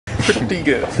Pretty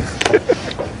good.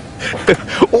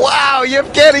 Wow,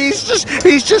 Yevgeniy,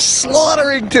 he's just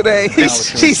slaughtering today. He's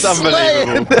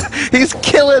slaying. He's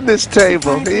killing this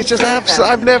table. He's just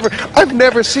I've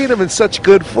never seen him in such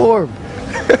good form.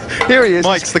 Here he is.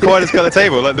 Mike's the quietest guy at the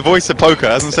table. Like the voice of poker,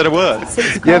 hasn't said a word.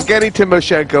 Yevgeniy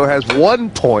Timoshenko has 1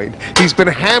 point. He's been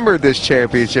hammered this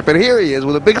championship, and here he is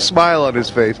with a big smile on his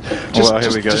face, just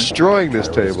destroying this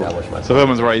table. So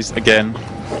Feldman's raised again.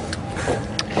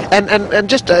 And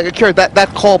just curious, that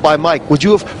call by Mike, would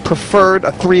you have preferred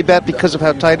a 3-bet because of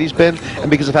how tight he's been and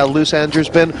because of how loose Andrew's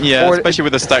been? Yeah, or especially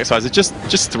with the stack size. It's just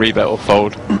 3-bet or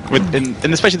fold.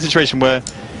 In especially the situation where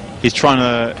he's trying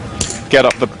to get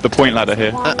up the point ladder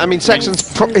here. I mean,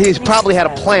 Sexton's he's probably had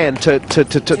a plan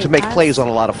to make plays on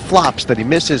a lot of flops that he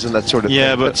misses and that sort of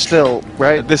thing. But still,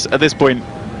 right? At this point,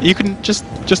 you can just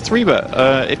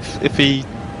 3-bet if he.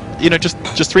 You know, just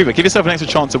 3-bet. Give yourself an extra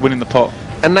chance of winning the pot.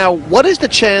 And now, what is the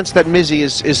chance that Mizzi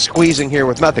is squeezing here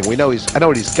with nothing? I know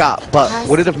what he's got, but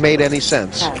would it have made any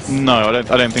sense? No, I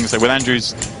don't think so. With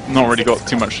Andrew's not really got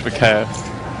too much of a care,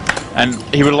 and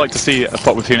he would like to see a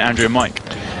pot between Andrew and Mike.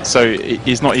 So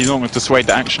he's not going to dissuade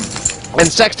the action. And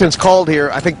Sexton's called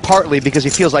here, I think, partly because he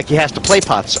feels like he has to play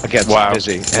pots against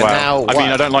Mizzi. And now, I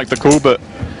mean, I don't like the call, but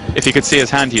if he could see his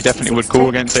hand, he definitely would call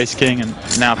against Ace King, and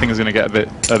now things are going to get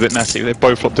a bit messy. They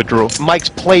both flopped a draw. Mike's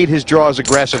played his draws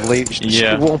aggressively.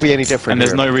 Yeah. It won't be any different. And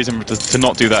there's no reason to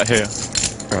not do that here.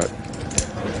 Right.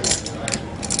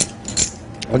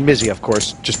 And Mizzi, of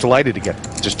course, just delighted to get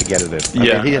it in.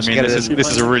 Yeah, this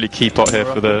is a really key pot here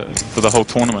for the whole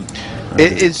tournament.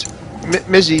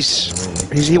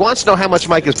 Mizzi's, he wants to know how much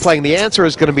Mike is playing. The answer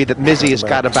is going to be that Mizzi has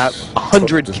got about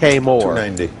 100K more.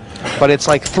 290. But it's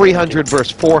like 300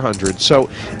 versus 400. So,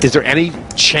 is there any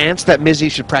chance that Mizzi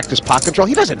should practice pot control?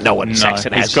 He doesn't know what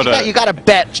Sexton has. You got to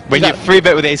bet. When you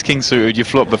 3-bet with Ace King suited, you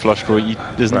flop the flush draw.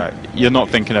 You're not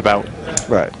thinking about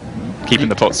keeping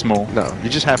the pot small. No, you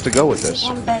just have to go with this.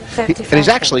 And he's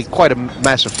actually quite a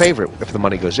massive favorite if the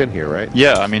money goes in here, right?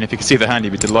 Yeah, I mean, if you could see the hand, he'd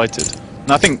be delighted.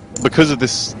 And I think because of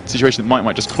this situation, Mike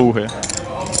might just call here.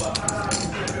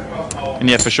 And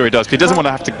yeah, for sure he does. He doesn't want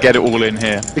to have to get it all in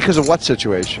here. Because of what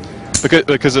situation?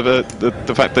 Because of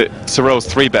the fact that Sorel's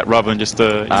 3-bet rather than just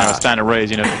a standard raise.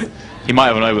 You know, he might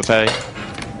have an overpay.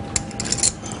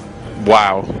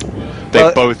 Wow,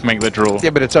 they both make the draw. Yeah,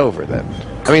 but it's over then.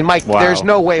 I mean, Mike. Wow. There's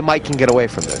no way Mike can get away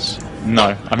from this.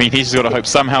 No, I mean he's just got to hope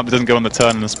somehow it doesn't go on the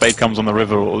turn and the spade comes on the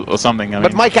river or something.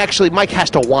 But Mike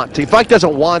has to want to. If Mike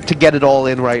doesn't want to get it all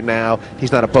in right now,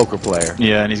 he's not a poker player.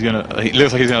 Yeah, and he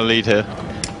looks like he's gonna lead here.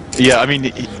 Yeah, I mean,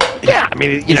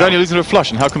 he's only losing to a flush,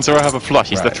 and how can Sorel have a flush?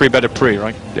 He's the 3-better pre,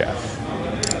 right? Yeah.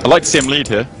 I'd like to see him lead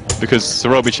here because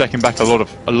Sorel will be checking back a lot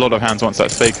of hands once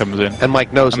that spade comes in. And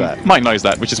Mike knows that. Mike knows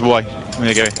that, which is why there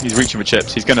you go. He's reaching for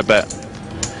chips. He's going to bet.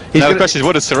 Now the question is,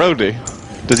 what does Sorel do?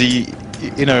 Does he,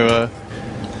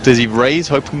 does he raise,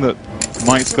 hoping that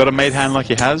Mike's got a made hand like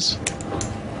he has?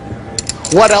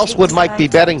 What else would Mike be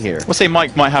betting here? We'll say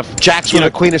Mike might have jacks with a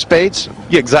queen of spades.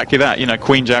 Yeah, exactly that.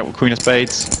 Queen jack with queen of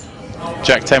spades,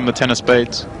 jack 10 with 10 of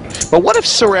spades. But what if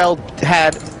Sorel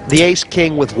had the ace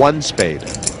king with 1 spade?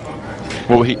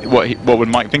 What would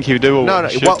Mike think he would do or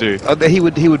should do?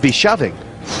 He would be shoving.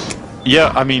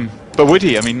 Yeah, I mean, but would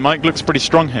he? I mean, Mike looks pretty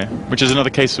strong here, which is another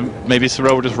case of maybe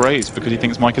Sorel would just raise because he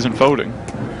thinks Mike isn't folding.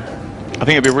 I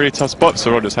think it'd be a really tough spot if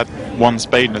Sorel just had 1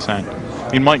 spade in his hand.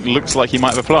 I mean, Mike looks like he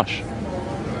might have a flush.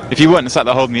 If you weren't sat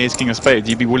there holding the ace king of spades,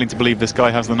 you'd be willing to believe this guy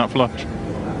has the nut flush.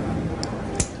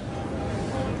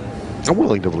 I'm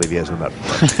willing to believe he has the nut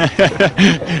flush.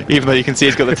 Even though you can see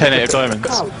he's got the 10-8 of diamonds.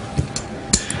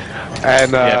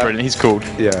 And yeah, brilliant. He's called.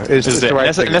 Yeah, this is the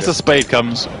right unless a spade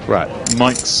comes,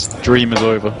 Mike's dream is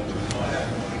over.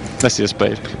 Let's see a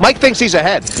spade. Mike thinks he's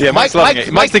ahead. Yeah,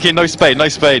 Mike's thinking no spade,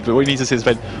 but we need to see a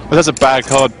spade. Well, that's a bad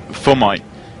card for Mike,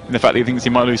 in the fact that he thinks he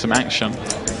might lose some action.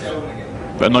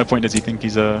 But at no point does he think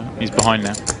he's behind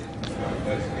now.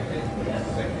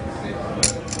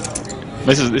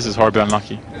 This is horribly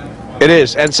unlucky. It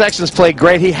is, and Sexton's played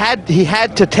great. He had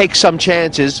to take some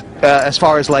chances as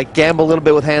far as like gamble a little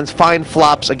bit with hands, find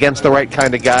flops against the right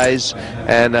kind of guys,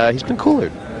 and he's been cooler.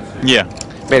 Yeah,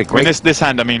 made it great. I mean, this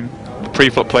hand, I mean, the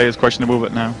pre-flop play is questionable,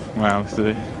 but now, wow, he's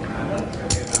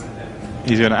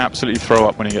going to absolutely throw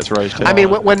up when he gets raised here. I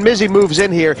mean, when Mizzi moves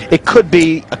in here, it could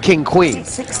be a king-queen,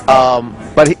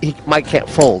 but Mike can't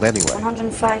fold anyway.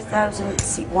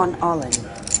 105,000 1 all-in.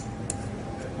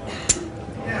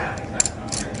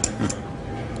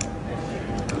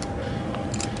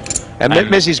 And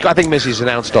Mizzi's, I think Mizzi's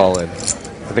announced all in.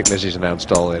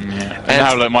 Yeah. And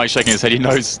now, like Mike's shaking his head, he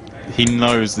knows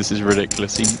this is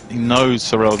ridiculous. He knows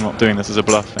Sorel's not doing this as a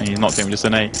bluff, and he's not doing just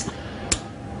an 8.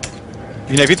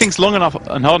 You know, if he thinks long enough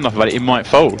and hard enough about it, he might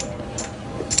fold.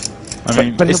 I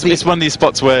mean, but it's one of these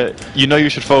spots where you know you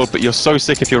should fold, but you're so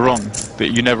sick if you're wrong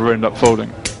that you never end up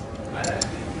folding.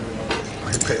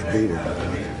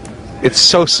 It's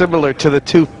so similar to the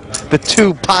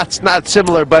two pots, not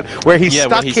similar, but where he's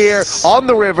stuck here on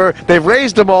the river. They've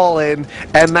raised them all in,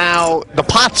 and now the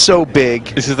pot's so big.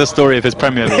 This is the story of his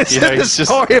Premier League. This is the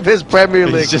story of his Premier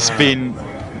League. He's just been.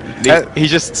 He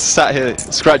just sat here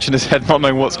scratching his head, not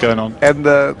knowing what's going on. And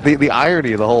the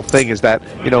irony of the whole thing is that,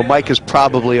 you know, Mike has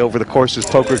probably over the course of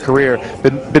his poker career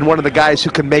been one of the guys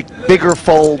who can make bigger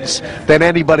folds than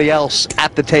anybody else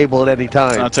at the table at any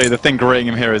time. And I'll tell you, the thing grating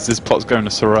him here is this pot's going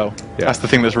to Sorel. Yeah. That's the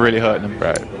thing that's really hurting him.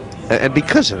 Right. And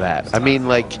because of that, I mean,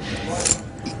 like,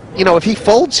 you know, if he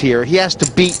folds here, he has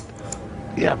to beat.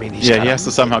 Yeah, I mean, he has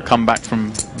to somehow come back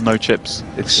from no chips.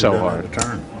 It's so hard.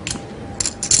 Turn.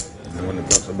 When it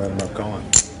talks about him calling.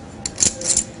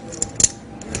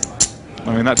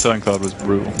 I mean, that turn card was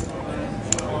brutal.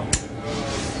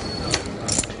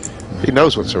 He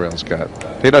knows what Sorel's got.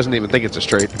 He doesn't even think it's a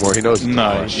straight anymore. He knows it's a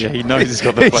flush. Yeah, he knows he's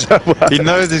got the flush. He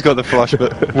knows he's got the flush,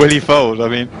 but will he fold? I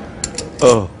mean,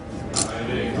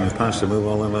 He punch to move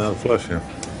all in without a flush here.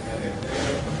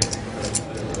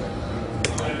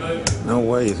 No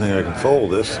way you think I can fold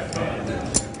this.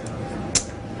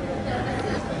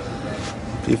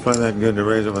 If you find that good to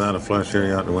raise it without a flush here,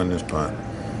 you ought to win this pot.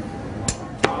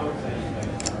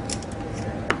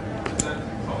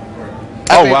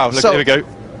 Oh, wow. Look, here we go.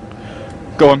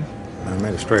 Go on. I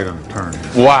made a straight on the turn.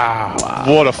 Wow.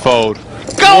 What a fold.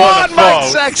 Go on, Mike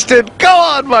Sexton. Go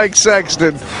on, Mike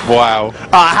Sexton. Wow.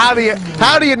 How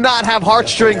do you not have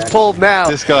heartstrings pulled now?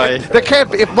 This guy. There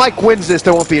can't be, if Mike wins this,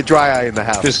 there won't be a dry eye in the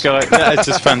house. This guy, it's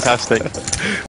just fantastic.